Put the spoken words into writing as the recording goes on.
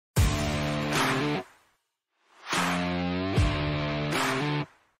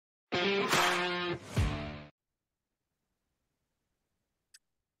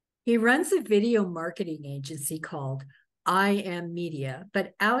He runs a video marketing agency called I Am Media,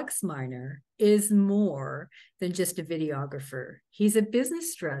 but Alex Miner is more than just a videographer. He's a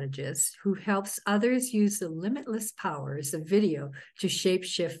business strategist who helps others use the limitless powers of video to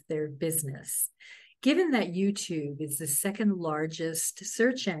shapeshift their business. Given that YouTube is the second largest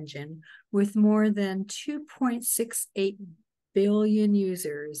search engine with more than 2.68 billion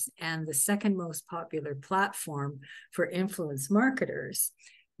users and the second most popular platform for influence marketers,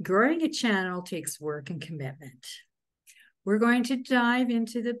 growing a channel takes work and commitment. We're going to dive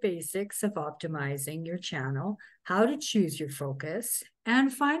into the basics of optimizing your channel, how to choose your focus,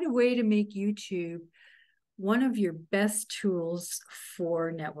 and find a way to make YouTube one of your best tools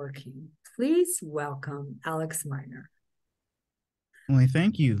for networking. Please welcome Alex Miner. Well,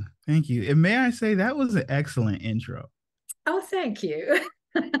 thank you. Thank you. And may I say that was an excellent intro. Oh, thank you.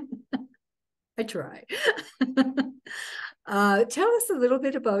 I try. Tell us a little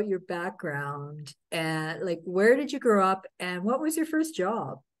bit about your background and like where did you grow up and what was your first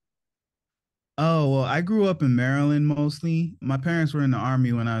job? Oh, well, I grew up in Maryland mostly. My parents were in the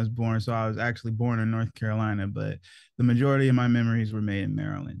army when I was born, so I was actually born in North Carolina, but the majority of my memories were made in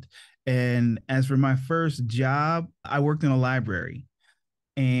Maryland. And as for my first job, I worked in a library.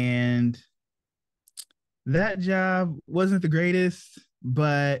 And that job wasn't the greatest,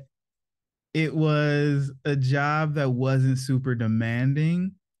 but it was a job that wasn't super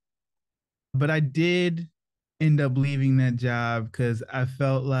demanding. But I did end up leaving that job because I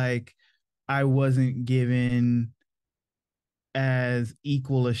felt like I wasn't given as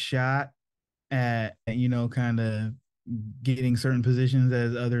equal a shot at, kind of getting certain positions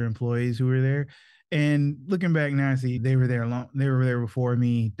as other employees who were there. And looking back now, I see they were there long. They were there before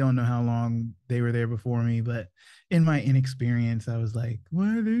me. Don't know how long they were there before me, but in my inexperience, I was like,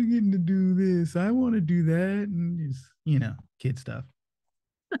 "Why are they getting to do this? I want to do that," and just kid stuff.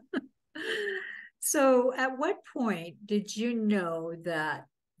 So, at what point did you know that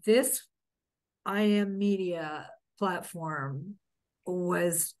this I Am Media platform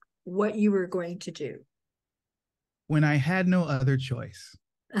was what you were going to do? When I had no other choice.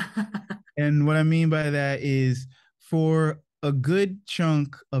 And what I mean by that is for a good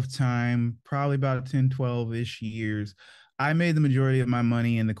chunk of time, probably about 10, 12 ish years, I made the majority of my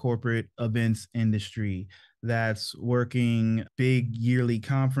money in the corporate events industry. That's working big yearly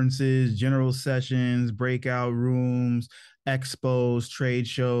conferences, general sessions, breakout rooms, expos, trade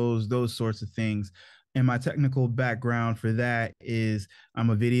shows, those sorts of things. And my technical background for that is I'm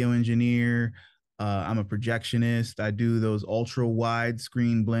a video engineer. I'm a projectionist. I do those ultra wide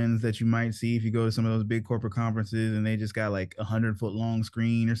screen blends that you might see if you go to some of those big corporate conferences and they just got like 100-foot long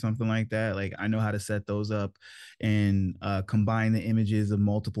screen or something like that. Like I know how to set those up and combine the images of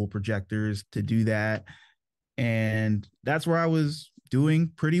multiple projectors to do that. And that's where I was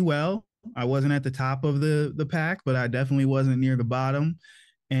doing pretty well. I wasn't at the top of the pack, but I definitely wasn't near the bottom,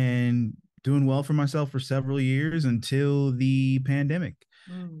 and doing well for myself for several years until the pandemic.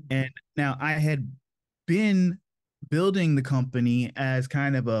 Mm. And now I had been building the company as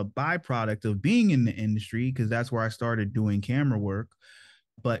kind of a byproduct of being in the industry because that's where I started doing camera work.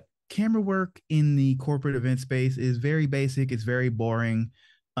 But camera work in the corporate event space is very basic, it's very boring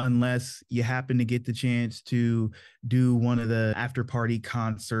unless you happen to get the chance to do one of the after party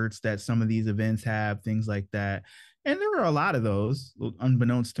concerts that some of these events have, things like that. And there were a lot of those,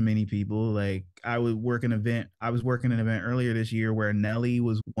 unbeknownst to many people. Like I was working an event earlier this year where Nelly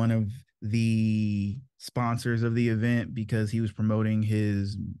was one of the sponsors of the event because he was promoting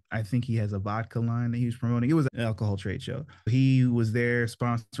I think he has a vodka line that he was promoting. It was an alcohol trade show. He was there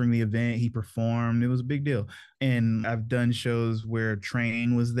sponsoring the event. He performed. It was a big deal. And I've done shows where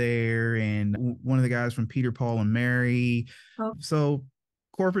Train was there and one of the guys from Peter, Paul and Mary. Oh, So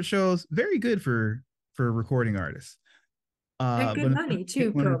corporate shows, very good for recording artists. and good But money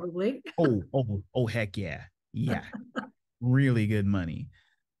too, probably. heck yeah. Yeah. Really good money.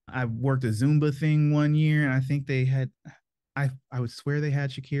 I worked a Zumba thing one year, and I think they had, I would swear they had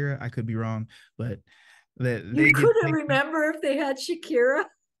Shakira. I could be wrong, but that You they get couldn't paid. remember if they had Shakira.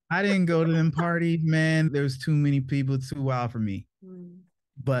 I didn't go to them parties, man. There was too many people, too wild for me. Mm.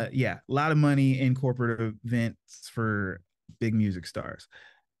 But yeah, a lot of money in corporate events for big music stars.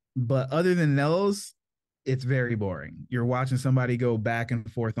 But other than those, it's very boring. You're watching somebody go back and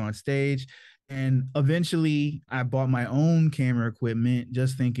forth on stage. And eventually, I bought my own camera equipment,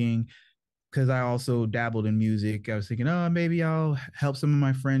 just thinking, because I also dabbled in music. I was thinking, oh, maybe I'll help some of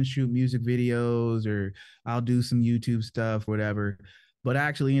my friends shoot music videos or I'll do some YouTube stuff, whatever. But I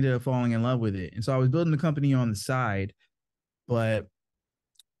actually ended up falling in love with it. And so I was building a company on the side, but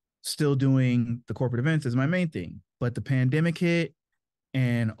still doing the corporate events as my main thing. But the pandemic hit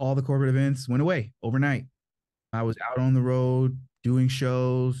and all the corporate events went away overnight. I was out on the road doing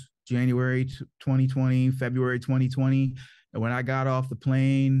shows January 2020, February 2020. And when I got off the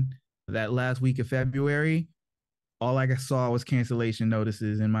plane that last week of February, all I saw was cancellation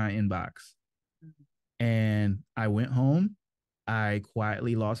notices in my inbox. And I went home. I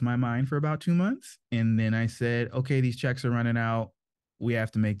quietly lost my mind for about 2 months. And then I said, okay, these checks are running out. We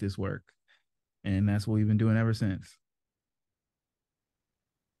have to make this work. And that's what we've been doing ever since.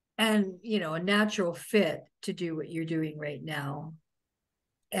 And, a natural fit to do what you're doing right now.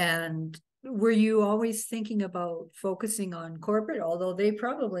 And were you always thinking about focusing on corporate, although they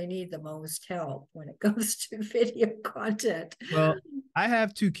probably need the most help when it comes to video content? Well, I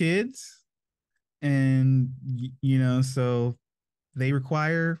have 2 kids, and so they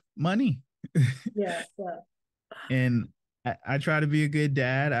require money. Yes. And I try to be a good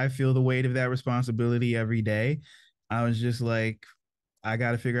dad. I feel the weight of that responsibility every day. I was just like, I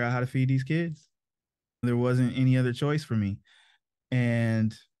got to figure out how to feed these kids. There wasn't any other choice for me.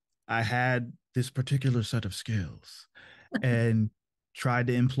 And I had this particular set of skills and tried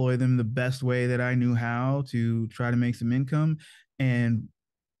to employ them the best way that I knew how to try to make some income. And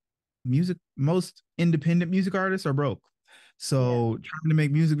most independent music artists are broke. Yeah. So trying to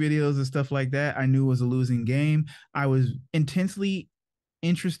make music videos and stuff like that, I knew was a losing game. I was intensely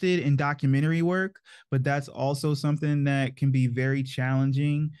interested in documentary work, but that's also something that can be very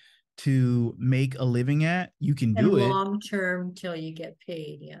challenging to make a living at. You can And do it. long term till you get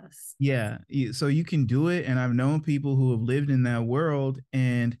paid. Yes. Yeah. So you can do it. And I've known people who have lived in that world,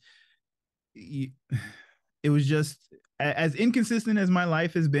 and it was just as inconsistent as my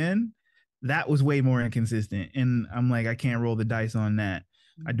life has been. That was way more inconsistent. And I'm like, I can't roll the dice on that.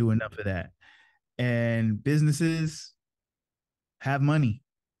 I do enough of that. And businesses have money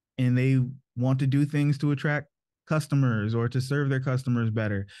and they want to do things to attract customers or to serve their customers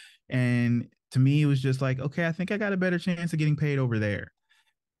better. And to me, it was just like, okay, I think I got a better chance of getting paid over there.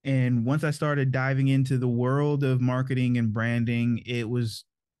 And once I started diving into the world of marketing and branding, it was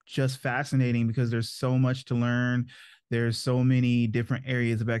just fascinating because there's so much to learn. There's so many different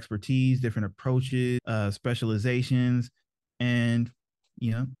areas of expertise, different approaches, specializations, and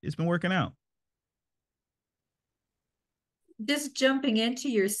it's been working out. Just jumping into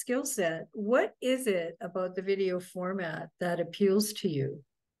your skill set, what is it about the video format that appeals to you?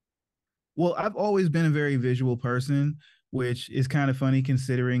 Well, I've always been a very visual person, which is kind of funny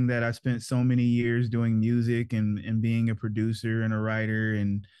considering that I spent so many years doing music and being a producer and a writer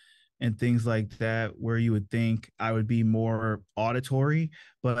and things like that, where you would think I would be more auditory,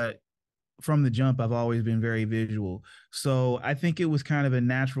 but from the jump, I've always been very visual. So I think it was kind of a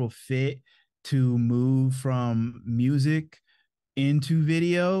natural fit to move from music into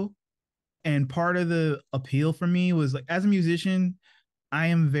video. And part of the appeal for me was like, as a musician, I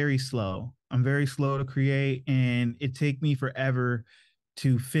am very slow. I'm very slow to create, and it take me forever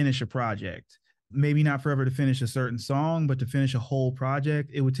to finish a project. Maybe not forever to finish a certain song, but to finish a whole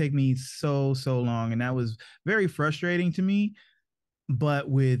project, it would take me so long, and that was very frustrating to me. But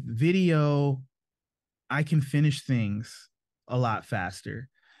with video, I can finish things a lot faster,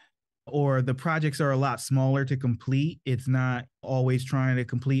 or the projects are a lot smaller to complete. It's not always trying to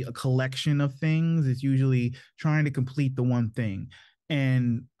complete a collection of things. It's usually trying to complete the one thing.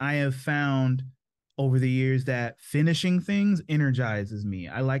 And I have found over the years that finishing things energizes me.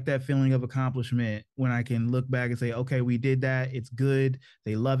 I like that feeling of accomplishment when I can look back and say, okay, we did that. It's good.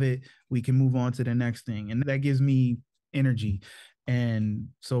 They love it. We can move on to the next thing. And that gives me energy. And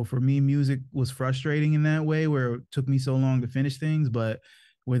so for me, music was frustrating in that way where it took me so long to finish things. But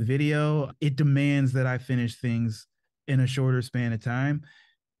with video, it demands that I finish things in a shorter span of time.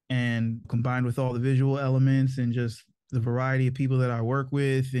 And combined with all the visual elements and just the variety of people that I work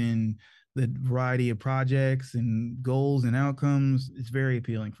with and the variety of projects and goals and outcomes, it's very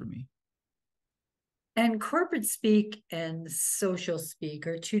appealing for me. And corporate speak and social speak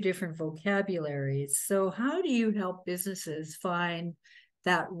are two different vocabularies. So, how do you help businesses find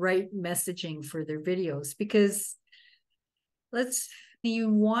that right messaging for their videos? Because you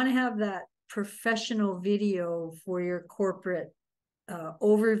want to have that professional video for your corporate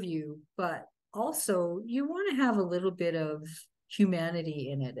overview, but also you want to have a little bit of humanity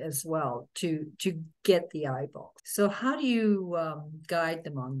in it as well to get the eyeball. So how do you guide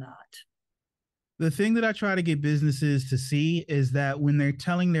them on that? The thing that I try to get businesses to see is that when they're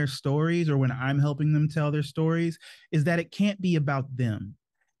telling their stories or when I'm helping them tell their stories, is that it can't be about them.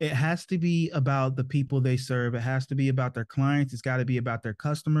 It has to be about the people they serve. It has to be about their clients. It's got to be about their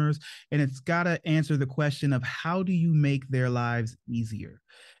customers. And it's got to answer the question of how do you make their lives easier?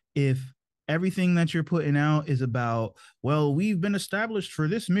 if everything that you're putting out is about, well, we've been established for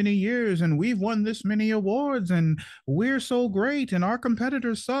this many years and we've won this many awards and we're so great and our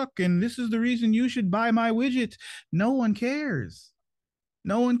competitors suck and this is the reason you should buy my widget, no one cares.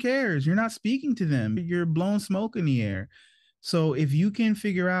 No one cares. You're not speaking to them. You're blowing smoke in the air. So if you can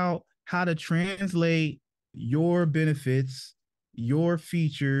figure out how to translate your benefits, your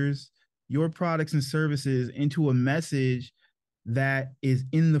features, your products and services into a message that is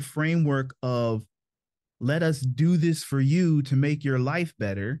in the framework of, let us do this for you to make your life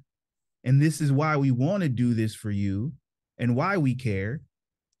better. And this is why we want to do this for you and why we care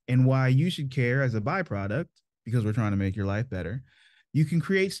and why you should care as a byproduct because we're trying to make your life better. You can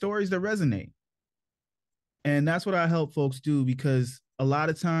create stories that resonate. And that's what I help folks do, because a lot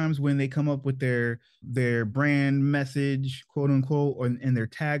of times when they come up with their brand message, quote unquote, or and their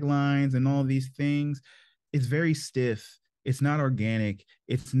taglines and all these things, it's very stiff. It's not organic.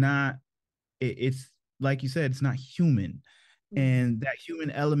 It's like you said, it's not human. And that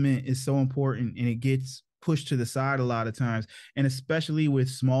human element is so important, and it gets pushed to the side a lot of times. And especially with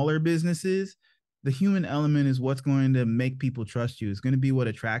smaller businesses, the human element is what's going to make people trust you. It's going to be what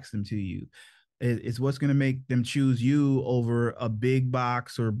attracts them to you. It's what's going to make them choose you over a big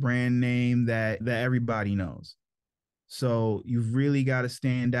box or brand name that everybody knows. So you've really got to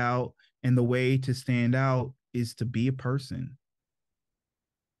stand out. And the way to stand out is to be a person.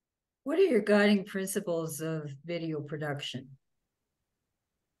 What are your guiding principles of video production?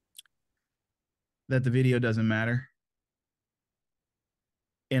 That the video doesn't matter.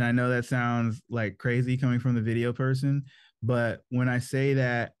 And I know that sounds like crazy coming from the video person, but when I say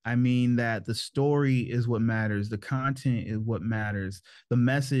that, I mean that the story is what matters, the content is what matters, the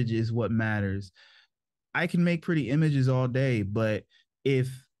message is what matters. I can make pretty images all day, but if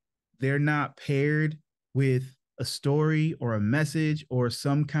they're not paired with a story or a message or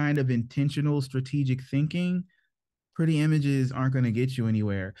some kind of intentional strategic thinking, pretty images aren't going to get you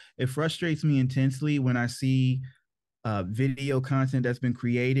anywhere. It frustrates me intensely when I see video content that's been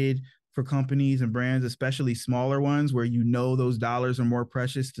created for companies and brands, especially smaller ones where you know those dollars are more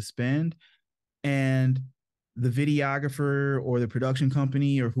precious to spend. And the videographer or the production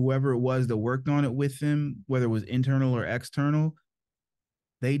company or whoever it was that worked on it with them, whether it was internal or external,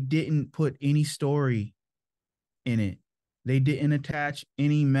 they didn't put any story in it. They didn't attach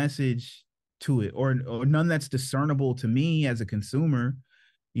any message to it, or none that's discernible to me as a consumer.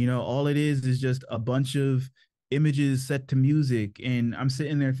 You know, all it is just a bunch of images set to music. And I'm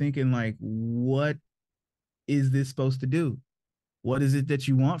sitting there thinking, like, what is this supposed to do? What is it that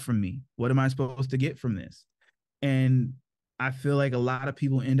you want from me? What am I supposed to get from this? And I feel like a lot of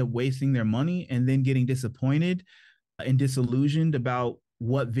people end up wasting their money and then getting disappointed and disillusioned about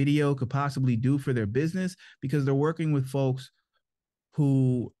what video could possibly do for their business because they're working with folks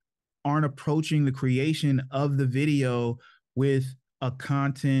who aren't approaching the creation of the video with a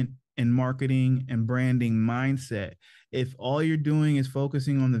content and marketing and branding mindset. If all you're doing is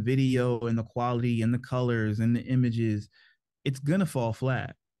focusing on the video and the quality and the colors and the images, it's gonna fall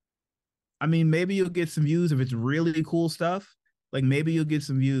flat. I mean, maybe you'll get some views if it's really cool stuff. Like maybe you'll get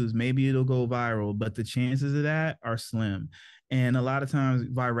some views, maybe it'll go viral, but the chances of that are slim. And a lot of times,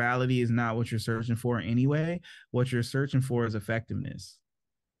 virality is not what you're searching for anyway. What you're searching for is effectiveness.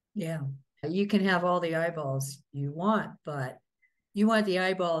 Yeah. You can have all the eyeballs you want, but you want the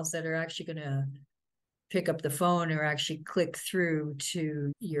eyeballs that are actually going to pick up the phone or actually click through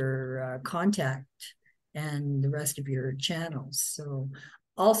to your contact and the rest of your channels. So,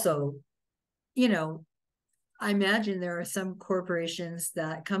 also, you know, I imagine there are some corporations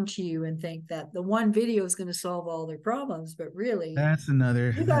that come to you and think that the one video is going to solve all their problems, but really, That's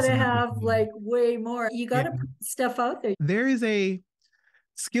another. you got That's to another have thing. like way more. You got Yeah, to put stuff out there. there is a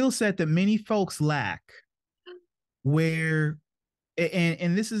skill set that many folks lack, where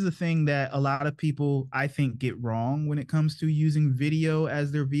and this is the thing that a lot of people I think get wrong when it comes to using video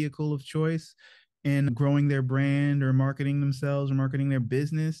as their vehicle of choice in growing their brand or marketing themselves or marketing their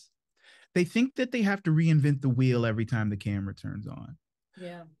business. They think that they have to reinvent the wheel every time the camera turns on.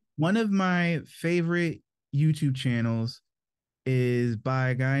 Yeah. One of my favorite YouTube channels is by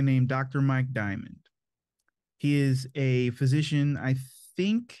a guy named Dr. Mike Diamond. He is a physician. I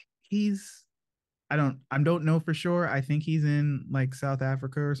think he's I don't know for sure. I think he's in like South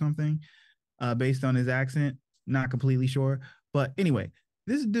Africa or something, based on his accent. Not completely sure. But anyway,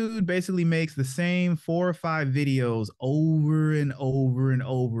 this dude basically makes the same 4 or 5 videos over and over and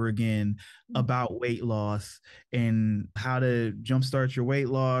over again about weight loss and how to jumpstart your weight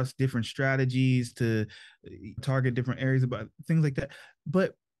loss, different strategies to target different areas about things like that.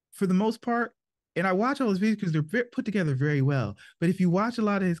 But for the most part, And I watch all his videos because they're put together very well. But if you watch a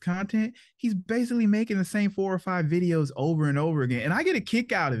lot of his content, he's basically making the same 4 or 5 videos over and over again. And I get a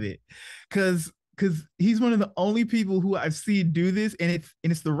kick out of it because he's one of the only people who I've seen do this, and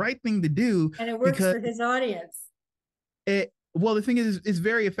it's the right thing to do And it works because for his audience. well, the thing is, it's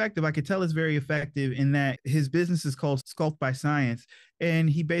very effective. I could tell it's very effective in that his business is called Sculpt by Science, and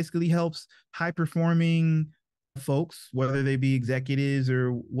he basically helps high performing folks, whether they be executives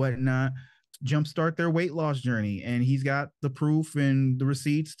or whatnot, jumpstart their weight loss journey. And he's got the proof and the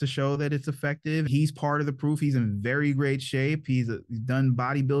receipts to show that it's effective. He's part of the proof. He's in very great shape. He's done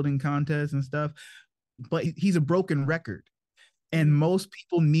bodybuilding contests and stuff, but he's a broken record. And Mm. most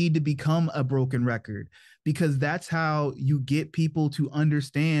people need to become a broken record because that's how you get people to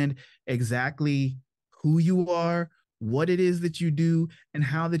understand exactly who you are, what it is that you do, and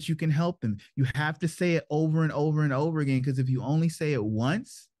how that you can help them. You have to say it over and over and over again because if you only say it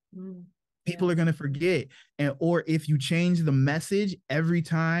once, Mm. Yeah. people are going to forget. And or if you change the message every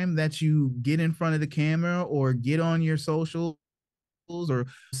time that you get in front of the camera or get on your socials or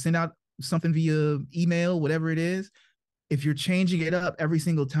send out something via email, whatever it is, if you're changing it up every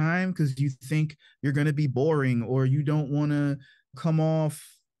single time because you think you're going to be boring or you don't want to come off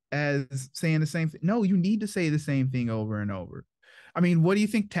as saying the same thing, no, you need to say the same thing over and over. I mean, what do you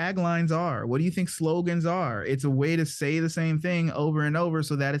think taglines are? What do you think slogans are? It's a way to say the same thing over and over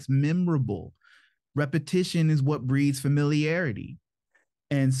so that it's memorable. Repetition is what breeds familiarity.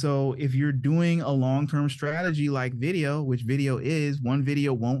 And so, if you're doing a long term strategy like video, which video is, one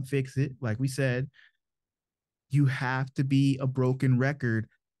video won't fix it, like we said, you have to be a broken record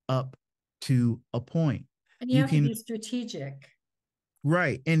up to a point. And you You have to can, be strategic.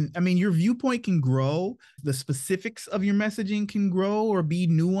 right. And I mean, your viewpoint can grow, the specifics of your messaging can grow or be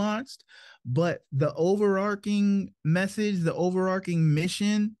nuanced, but the overarching message, the overarching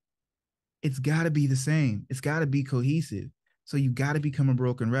mission, it's got to be the same. It's got to be cohesive. So you got to become a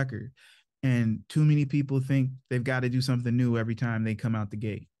broken record. And too many people think they've got to do something new every time they come out the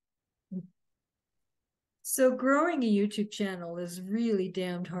gate. So growing a YouTube channel is really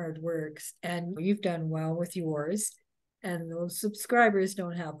damned hard work, and you've done well with yours, and those subscribers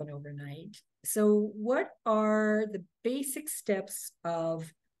don't happen overnight. So what are the basic steps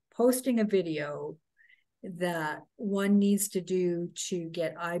of posting a video that one needs to do to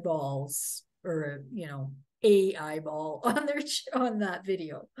get eyeballs or, a eyeball on on that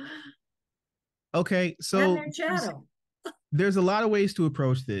video Okay, and so their channel? there's a lot of ways to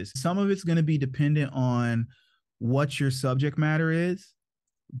approach this. Some of it's going to be dependent on what your subject matter is,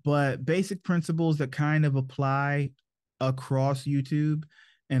 but basic principles that kind of apply across YouTube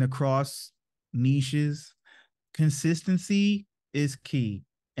and across niches. Consistency is key.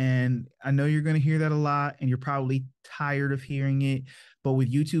 And I know you're going to hear that a lot and you're probably tired of hearing it, but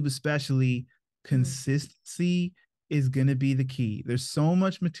with YouTube especially, Mm. consistency is going to be the key. There's so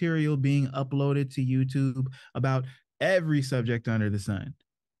much material being uploaded to YouTube about every subject under the sun.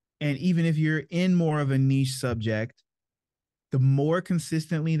 And even if you're in more of a niche subject, the more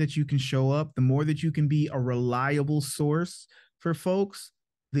consistently that you can show up, the more that you can be a reliable source for folks,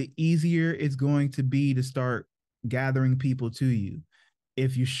 the easier it's going to be to start gathering people to you.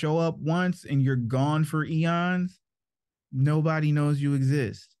 If you show up once and you're gone for eons, nobody knows you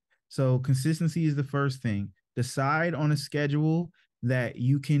exist. So consistency is the first thing. Decide on a schedule that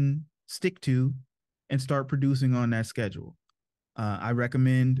you can stick to and start producing on that schedule. I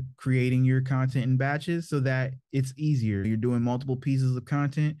recommend creating your content in batches so that it's easier. You're doing multiple pieces of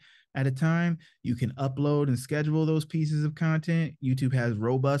content at a time. You can upload and schedule those pieces of content. YouTube has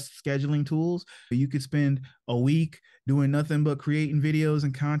robust scheduling tools. You could spend a week doing nothing but creating videos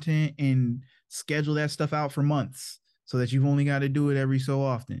and content and schedule that stuff out for months so that you've only got to do it every so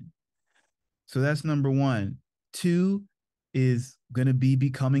often. So that's number one. Two is going to be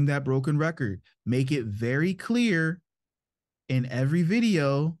becoming that broken record. Make it very clear in every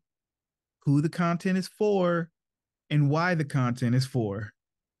video who the content is for and why the content is for.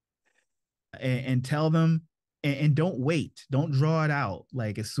 And tell them and don't wait. Don't draw it out.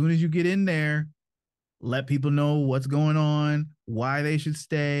 Like as soon as you get in there, let people know what's going on, why they should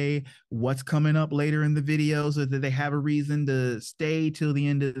stay, what's coming up later in the video so that they have a reason to stay till the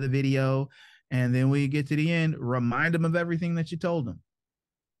end of the video. And then when you get to the end, remind them of everything that you told them.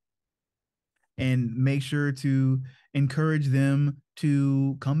 And make sure to encourage them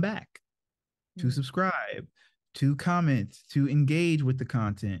to come back, to Mm. subscribe, to comment, to engage with the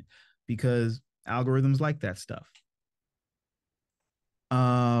content because algorithms like that stuff.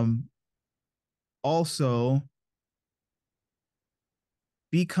 Um, Also,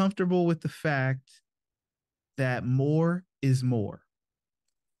 be comfortable with the fact that more is more.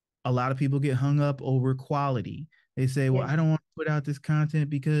 A lot of people get hung up over quality. They say, well, Yeah. I don't want to put out this content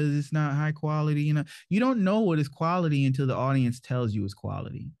because it's not high quality. You don't know what is quality until the audience tells you it's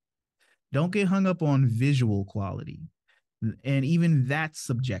quality. Don't get hung up on visual quality. And even that's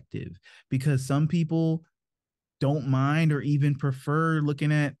subjective because some people don't mind or even prefer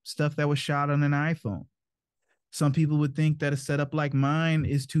looking at stuff that was shot on an iPhone. Some people would think that a setup like mine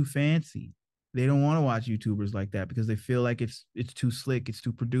is too fancy. They don't want to watch YouTubers like that because they feel like it's too slick, it's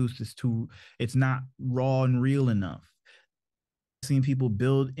too produced, it's not raw and real enough. I've seen people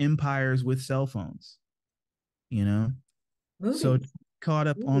build empires with cell phones, you know? So Movies. caught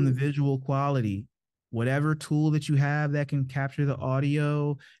up on the Movies. visual quality, whatever tool that you have that can capture the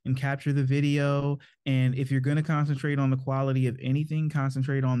audio and capture the video. And if you're going to concentrate on the quality of anything,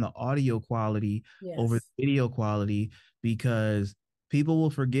 concentrate on the audio quality over the Yes. video quality because people will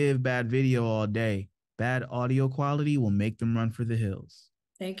forgive bad video all day. Bad audio quality will make them run for the hills.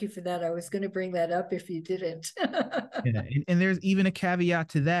 Thank you for that. I was going to bring that up if you didn't. Yeah. And there's even a caveat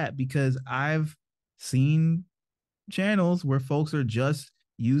to that because I've seen channels where folks are just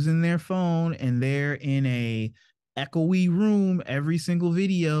using their phone and they're in a echoey room every single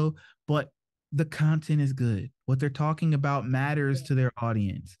video, but the content is good. What they're talking about matters Yeah. to their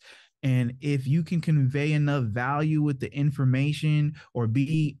audience. And if you can convey enough value with the information or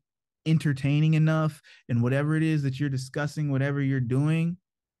be entertaining enough in whatever it is that you're discussing, whatever you're doing,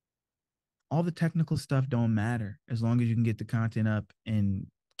 all the technical stuff don't matter as long as you can get the content up and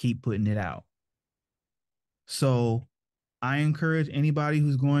keep putting it out. So I encourage anybody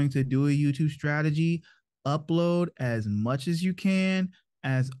who's going to do a YouTube strategy, upload as much as you can,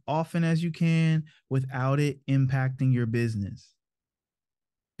 as often as you can, without it impacting your business.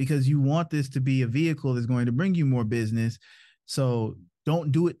 Because you want this to be a vehicle that's going to bring you more business. So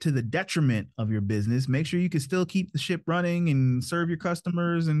don't do it to the detriment of your business. Make sure you can still keep the ship running and serve your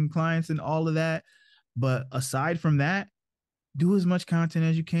customers and clients and all of that. But aside from that, do as much content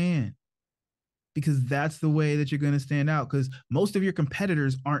as you can because that's the way that you're going to stand out because most of your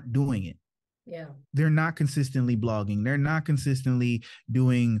competitors aren't doing it. Yeah. They're not consistently blogging. They're not consistently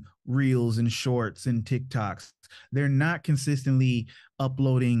doing reels and shorts and TikToks. They're not consistently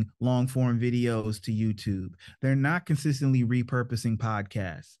uploading long form videos to YouTube. They're not consistently repurposing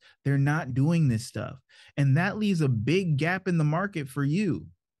podcasts. They're not doing this stuff. And that leaves a big gap in the market for you.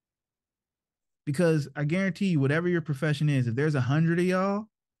 Because I guarantee you, whatever your profession is, if there's 100 of y'all,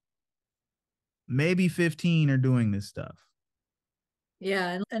 maybe 15 are doing this stuff. Yeah.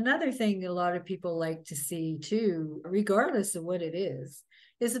 And another thing a lot of people like to see too, regardless of what it is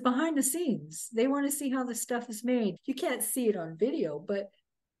the behind the scenes. They want to see how the stuff is made. You can't see it on video, but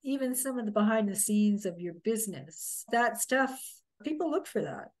even some of the behind the scenes of your business, that stuff, people look for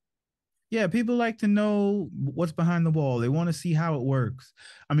that. Yeah, people like to know what's behind the wall. They want to see how it works.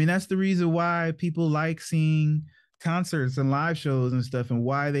 I mean, that's the reason why people like seeing concerts and live shows and stuff, and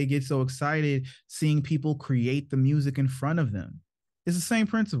why they get so excited seeing people create the music in front of them. It's the same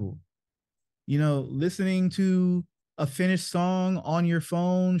principle. Listening to a finished song on your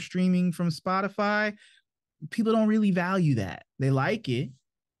phone, streaming from Spotify, people don't really value that. They like it,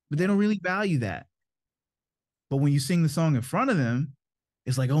 but they Yeah. don't really value that. But when you sing the song in front of them,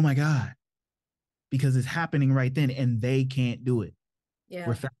 it's like, oh my God, because it's happening right then and they can't do it. We're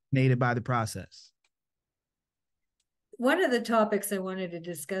Yeah. fascinated by the process. One of the topics I wanted to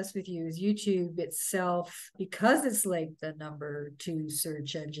discuss with you is YouTube itself, because it's like the number two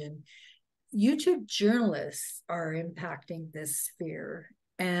search engine. YouTube journalists are impacting this sphere,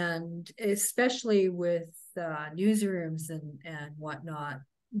 and especially with newsrooms and whatnot,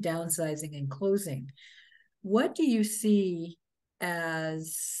 downsizing and closing. What do you see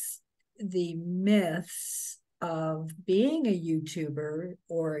as the myths of being a YouTuber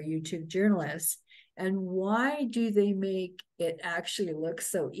or a YouTube journalist? And why do they make it actually look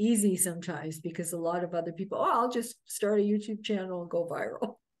so easy sometimes? Because a lot of other people, oh, I'll just start a YouTube channel and go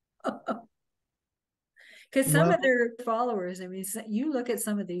viral. Because some Well, of their followers, I mean, you look at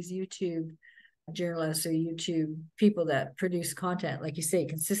some of these YouTube journalists or YouTube people that produce content, like you say,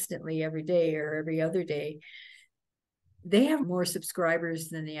 consistently every day or every other day, they have more subscribers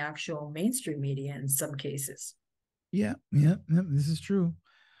than the actual mainstream media in some cases. yeah, this is true.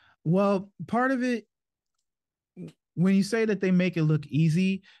 Well, part of it, when you say that they make it look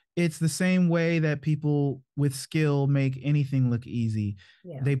easy, it's the same way that people with skill make anything look easy.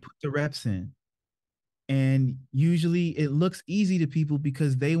 Yeah. They put the reps in. And usually it looks easy to people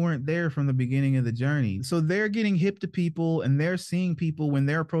because they weren't there from the beginning of the journey. So they're getting hip to people and they're seeing people when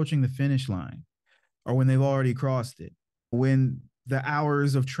they're approaching the finish line or when they've already crossed it. When the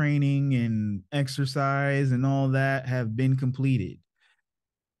hours of training and exercise and all that have been completed.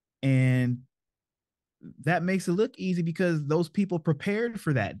 And that makes it look easy because those people prepared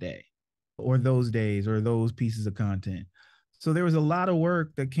for that day or those days or those pieces of content. So there was a lot of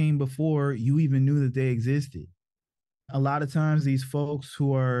work that came before you even knew that they existed. A lot of times, these folks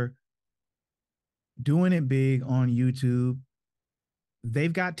who are doing it big on YouTube,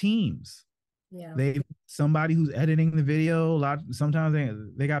 they've got teams. Yeah. They somebody who's editing the video. Sometimes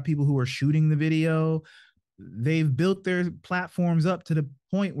they got people who are shooting the video. They've built their platforms up to the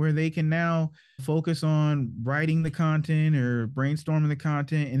point where they can now focus on writing the content or brainstorming the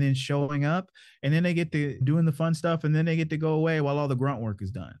content and then showing up. And then they get to doing the fun stuff and then they get to go away while all the grunt work is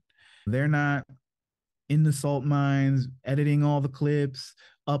done. They're not in the salt mines, editing all the clips,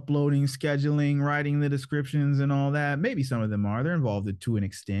 uploading, scheduling, writing the descriptions and all that. Maybe some of them are. They're involved to an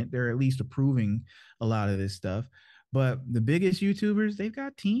extent. They're at least approving a lot of this stuff. But the biggest YouTubers, they've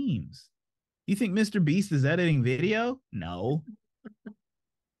got teams. You think Mr. Beast is editing video? No.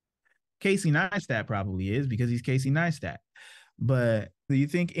 Casey Neistat probably is because he's Casey Neistat. But do you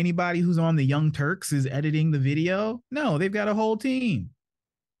think anybody who's on the Young Turks is editing the video? No, they've got a whole team.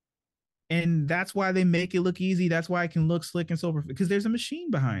 And that's why they make it look easy. That's why it can look slick and so forth, because there's a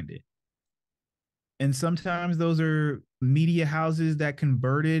machine behind it. And sometimes those are media houses that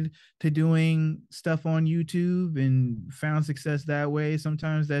converted to doing stuff on YouTube and found success that way.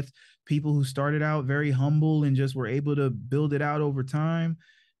 Sometimes that's people who started out very humble and just were able to build it out over time.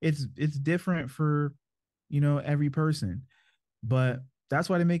 It's different for, every person. But that's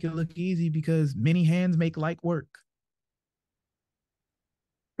why they make it look easy, because many hands make light work.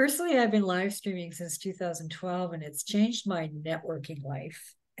 Personally, I've been live streaming since 2012, and it's changed my networking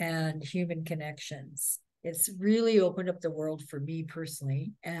life and human connections. It's really opened up the world for me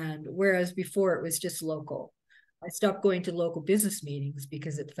personally. And whereas before it was just local, I stopped going to local business meetings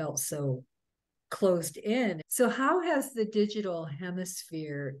because it felt so closed in. So, how has the digital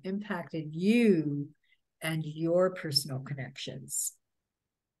hemisphere impacted you and your personal connections?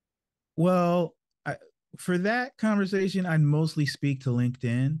 Well, for that conversation, I'd mostly speak to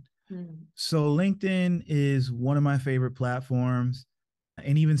LinkedIn. Mm. So LinkedIn is one of my favorite platforms.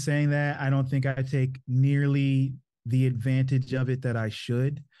 And even saying that, I don't think I take nearly the advantage of it that I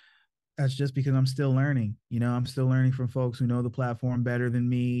should. That's just because I'm still learning. I'm still learning from folks who know the platform better than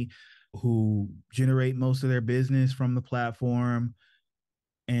me, who generate most of their business from the platform.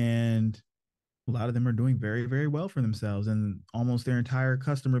 And a lot of them are doing very, very well for themselves, and almost their entire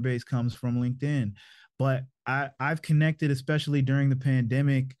customer base comes from LinkedIn. But I've connected, especially during the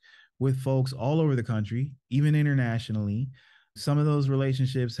pandemic, with folks all over the country, even internationally. Some of those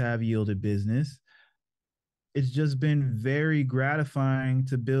relationships have yielded business. It's just been very gratifying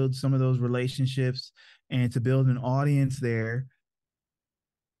to build some of those relationships and to build an audience there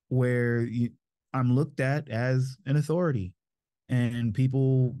where I'm looked at as an authority, and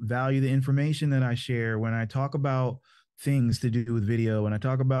people value the information that I share when I talk about things to do with video, when I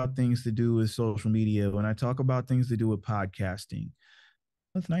talk about things to do with social media, when I talk about things to do with podcasting.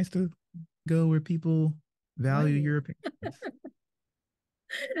 It's nice to go where people value Right. your opinions.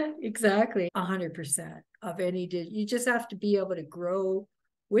 Exactly. 100% of any you just have to be able to grow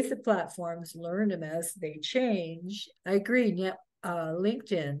with the platforms, learn them as they change. I agree.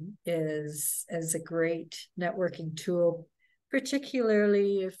 LinkedIn is a great networking tool,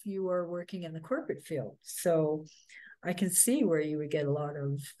 particularly if you are working in the corporate field. So I can see where you would get a lot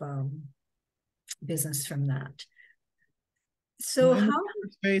of business from that. Well, So in the how?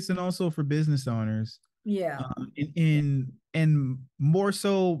 corporate space and also for business owners, Yeah, in and more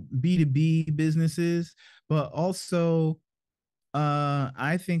so B2B businesses, but also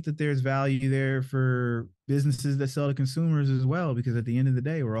I think that there's value there for businesses that sell to consumers as well, because at the end of the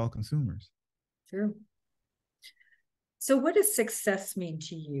day, we're all consumers. true. So what does success mean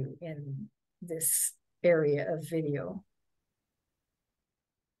to you in this area of video?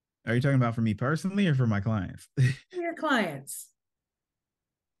 Are you talking about for me personally or for my clients? Your clients.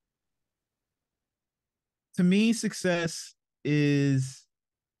 To me, success is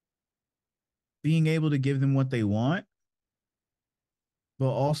being able to give them what they want, but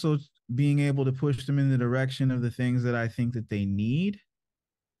also being able to push them in the direction of the things that I think that they need,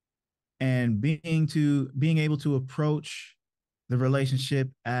 and being able to approach the relationship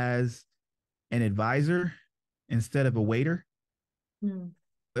as an advisor instead of a waiter. Hmm.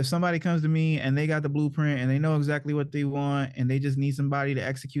 If somebody comes to me and they got the blueprint and they know exactly what they want and they just need somebody to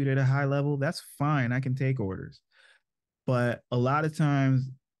execute at a high level, that's fine. I can take orders. But a lot of times,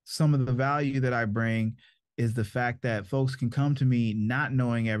 some of the value that I bring is the fact that folks can come to me not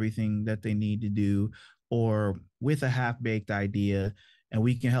knowing everything that they need to do, or with a half baked idea, and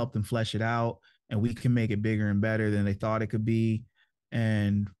we can help them flesh it out and we can make it bigger and better than they thought it could be.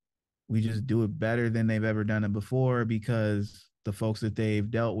 And We just do it better than they've ever done it before because the folks that they've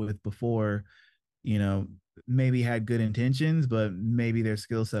dealt with before, you know, maybe had good intentions, but maybe their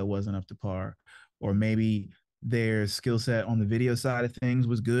skill set wasn't up to par. Or maybe their skill set on the video side of things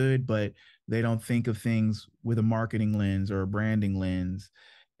was good, but they don't think of things with a marketing lens or a branding lens.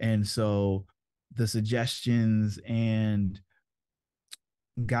 And so the suggestions and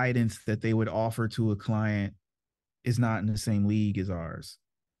guidance that they would offer to a client is not in the same league as ours.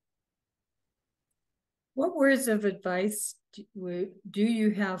 What words of advice do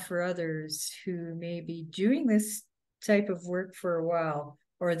you have for others who may be doing this type of work for a while,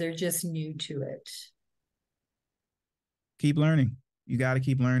 or they're just new to it? Keep learning. You got to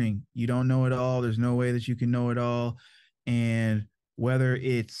keep learning. You don't know it all. There's no way that you can know it all. And whether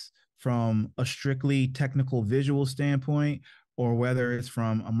it's from a strictly technical visual standpoint, or whether it's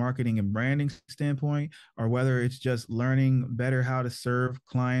from a marketing and branding standpoint, or whether it's just learning better how to serve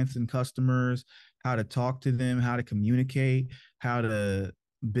clients and customers, how to talk to them, how to communicate, how to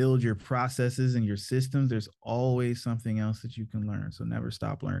build your processes and your systems, there's always something else that you can learn. So never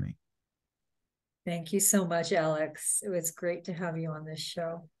stop learning. Thank you so much, Alex. It was great to have you on this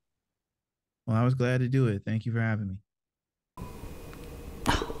show. Well, I was glad to do it. Thank you for having me.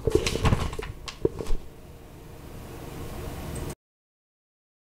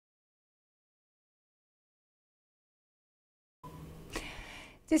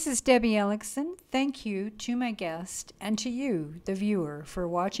 This is Debbie Elicksen. Thank you to my guest and to you, the viewer, for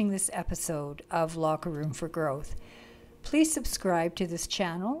watching this episode of Locker Room for Growth. Please subscribe to this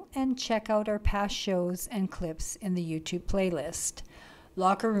channel and check out our past shows and clips in the YouTube playlist.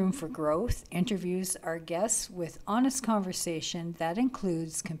 Locker Room for Growth interviews our guests with honest conversation that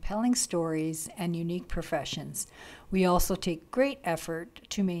includes compelling stories and unique professions. We also take great effort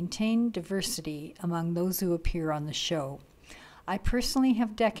to maintain diversity among those who appear on the show. I personally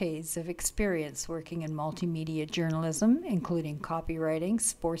have decades of experience working in multimedia journalism, including copywriting,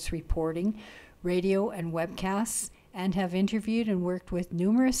 sports reporting, radio and webcasts, and have interviewed and worked with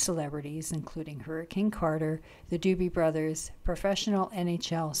numerous celebrities, including Hurricane Carter, the Doobie Brothers, professional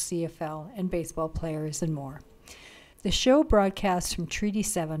NHL, CFL, and baseball players, and more. The show broadcasts from Treaty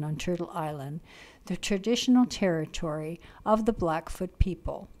 7 on Turtle Island, the traditional territory of the Blackfoot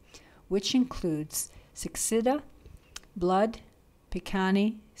people, which includes Siksika, Blood,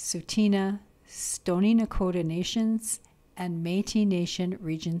 Piikani, Tsuut'ina, Stoney Nakoda Nations, and Métis Nation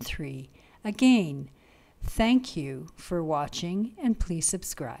Region 3. Again, thank you for watching, and please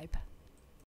subscribe.